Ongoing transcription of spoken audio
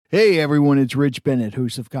Hey everyone, it's Rich Bennett,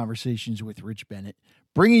 host of Conversations with Rich Bennett,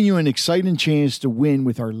 bringing you an exciting chance to win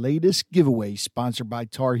with our latest giveaway sponsored by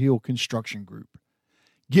Tar Heel Construction Group.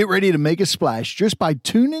 Get ready to make a splash just by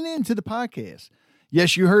tuning in to the podcast.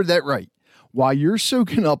 Yes, you heard that right. While you're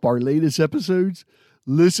soaking up our latest episodes,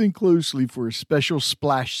 listen closely for a special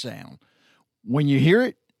splash sound. When you hear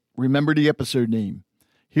it, remember the episode name.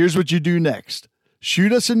 Here's what you do next.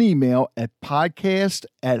 Shoot us an email at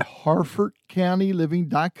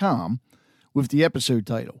podcast@harfordcountyliving.com with the episode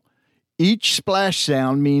title. Each splash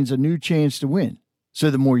sound means a new chance to win.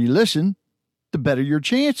 So the more you listen, the better your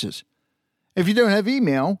chances. If you don't have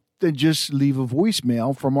email, then just leave a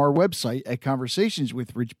voicemail from our website at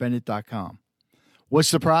conversationswithrichbennett.com.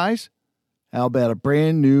 What's the prize? How about a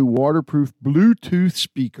brand new waterproof Bluetooth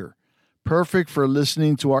speaker? Perfect for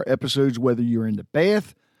listening to our episodes whether you're in the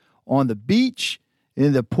bath, on the beach,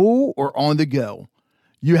 in the pool, or on the go.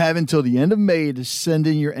 You have until the end of May to send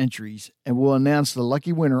in your entries, and we'll announce the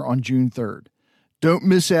lucky winner on June 3rd. Don't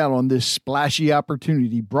miss out on this splashy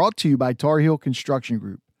opportunity brought to you by Tar Heel Construction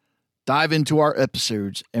Group. Dive into our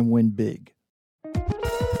episodes and win big.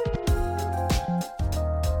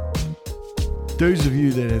 Those of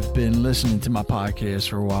you that have been listening to my podcast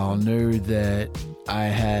for a while know that I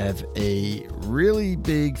have a really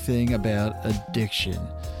big thing about addiction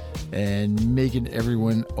and making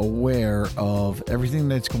everyone aware of everything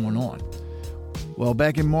that's going on. Well,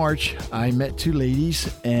 back in March, I met two ladies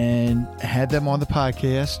and had them on the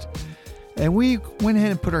podcast, and we went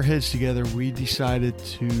ahead and put our heads together. We decided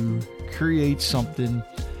to create something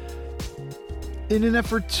in an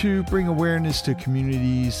effort to bring awareness to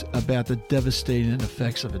communities about the devastating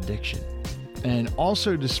effects of addiction, and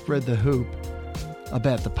also to spread the hope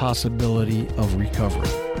about the possibility of recovery.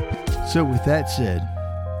 So with that said,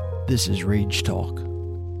 this is Rage Talk.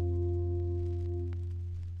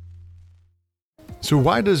 So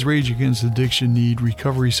why does Rage Against Addiction need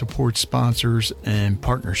recovery support sponsors and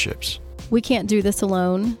partnerships? We can't do this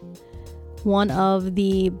alone. One of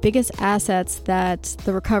the biggest assets that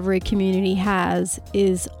the recovery community has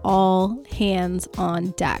is all hands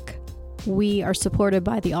on deck. We are supported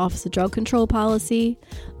by the Office of Drug Control Policy,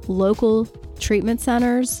 local treatment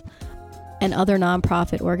centers, and other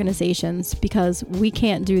nonprofit organizations, because we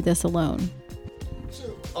can't do this alone.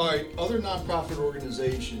 So, all right, other nonprofit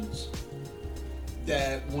organizations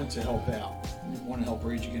that want to help out, want to help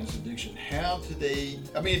Rage Against Addiction, how do they,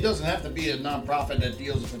 I mean, it doesn't have to be a nonprofit that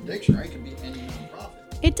deals with addiction, right? It can be any nonprofit.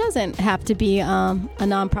 It doesn't have to be a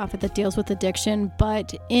nonprofit that deals with addiction,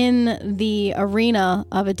 but in the arena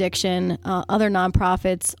of addiction, other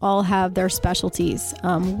nonprofits all have their specialties.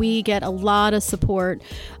 We get a lot of support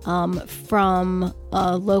from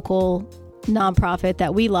a local nonprofit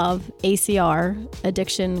that we love, ACR,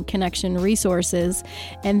 Addiction Connection Resources,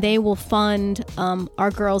 and they will fund our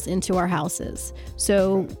girls into our houses.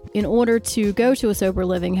 So in order to go to a sober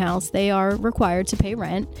living house, they are required to pay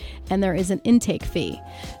rent, and there is an intake fee.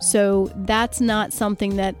 So that's not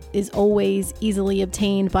something that is always easily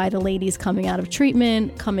obtained by the ladies coming out of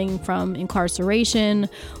treatment, coming from incarceration,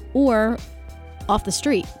 or off the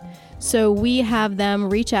street. So we have them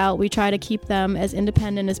reach out. We try to keep them as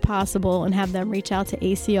independent as possible and have them reach out to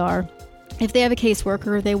ACR. If they have a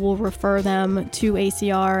caseworker, they will refer them to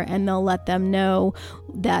ACR, and they'll let them know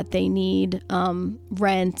that they need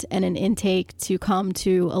rent and an intake to come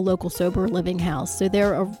to a local sober living house. So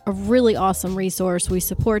they're a really awesome resource. We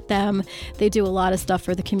support them. They do a lot of stuff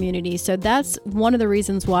for the community. So that's one of the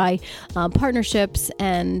reasons why partnerships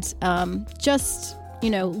and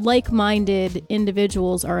like-minded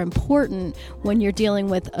individuals are important when you're dealing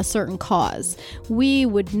with a certain cause. We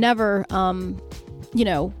would never,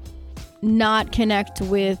 not connect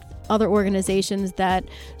with other organizations that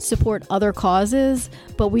support other causes,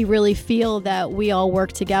 but we really feel that we all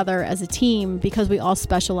work together as a team because we all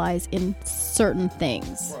specialize in certain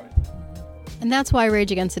things. Right. And that's why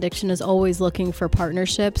Rage Against Addiction is always looking for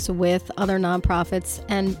partnerships with other nonprofits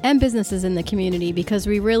and businesses in the community, because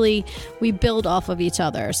we build off of each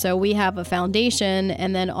other. So we have a foundation,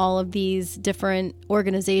 and then all of these different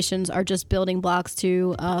organizations are just building blocks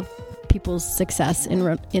to people's success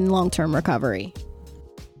in long-term recovery.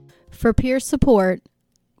 For peer support,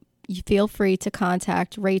 you feel free to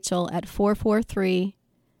contact Rachel at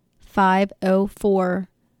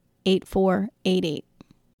 443-504-8488.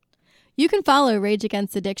 You can follow Rage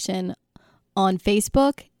Against Addiction on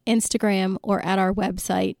Facebook, Instagram, or at our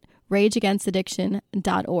website,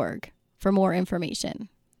 rageagainstaddiction.org, for more information.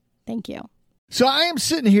 Thank you. So I am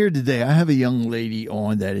sitting here today. I have a young lady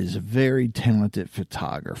on that is a very talented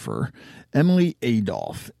photographer, Emily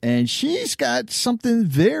Adolph, and she's got something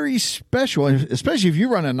very special, especially if you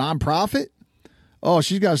run a nonprofit. Oh,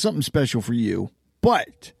 she's got something special for you.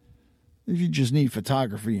 But if you just need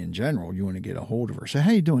photography in general, you want to get a hold of her. So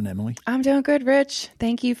how you doing, Emily? I'm doing good, Rich.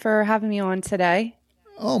 Thank you for having me on today.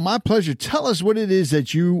 Oh, my pleasure. Tell us what it is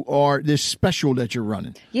that you are, this special that you're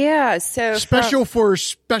running. Yeah, so special for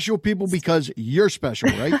special people because you're special,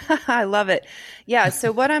 right? I love it. Yeah,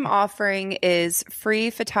 so what I'm offering is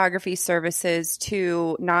free photography services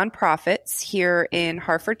to nonprofits here in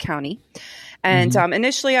Harford County. And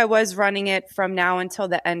initially, I was running it from now until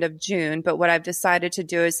the end of June, but what I've decided to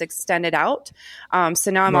do is extend it out.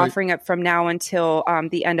 So now I'm offering it from now until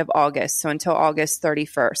the end of August, so until August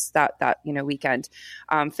 31st, that weekend.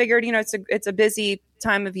 Figured it's a busy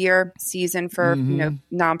time of year season for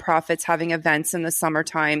nonprofits having events in the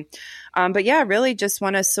summertime, but yeah, really just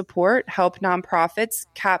want to help nonprofits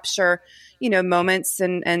capture moments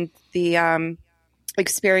and the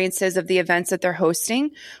experiences of the events that they're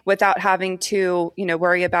hosting without having to,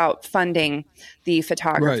 worry about funding the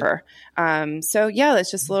photographer. So yeah, that's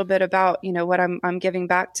just a little bit about, what I'm giving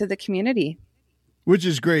back to the community. Which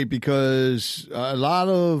is great because a lot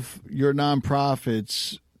of your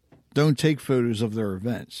nonprofits don't take photos of their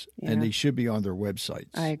events and they should be on their websites.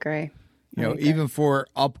 I agree. Even for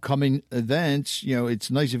upcoming events, it's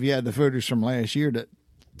nice if you had the photos from last year to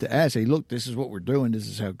ask, hey, look, this is what we're doing. This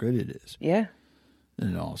is how good it is. Yeah.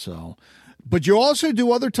 And also, but you also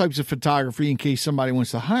do other types of photography in case somebody wants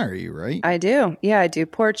to hire you, right? I do. Yeah, I do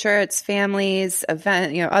portraits, families,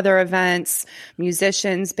 other events,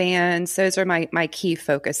 musicians, bands. Those are my key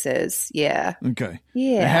focuses. Yeah. Okay.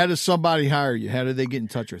 Yeah. And how does somebody hire you? How do they get in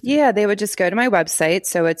touch with you? Yeah, they would just go to my website.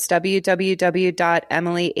 So it's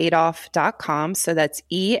www.emilyadoff.com. So that's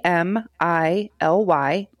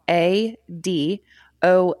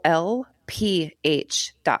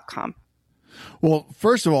EMILYADOLPH.com. Well,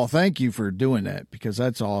 first of all, thank you for doing that because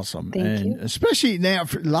that's awesome. Thank you. Especially now,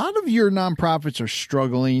 a lot of your nonprofits are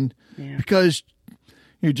struggling because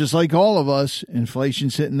just like all of us,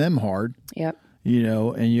 inflation's hitting them hard. Yep.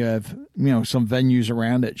 And you have, some venues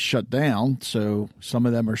around that shut down. So some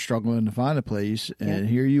of them are struggling to find a place. And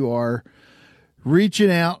here you are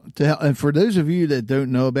reaching out to help. And for those of you that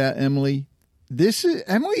don't know about Emily,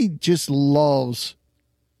 Emily just loves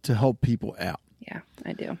to help people out. Yeah,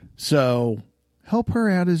 I do. So help her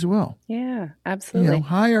out as well. Yeah, absolutely.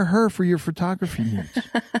 Hire her for your photography needs.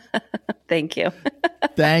 Thank you.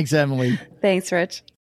 Thanks, Emily. Thanks, Rich.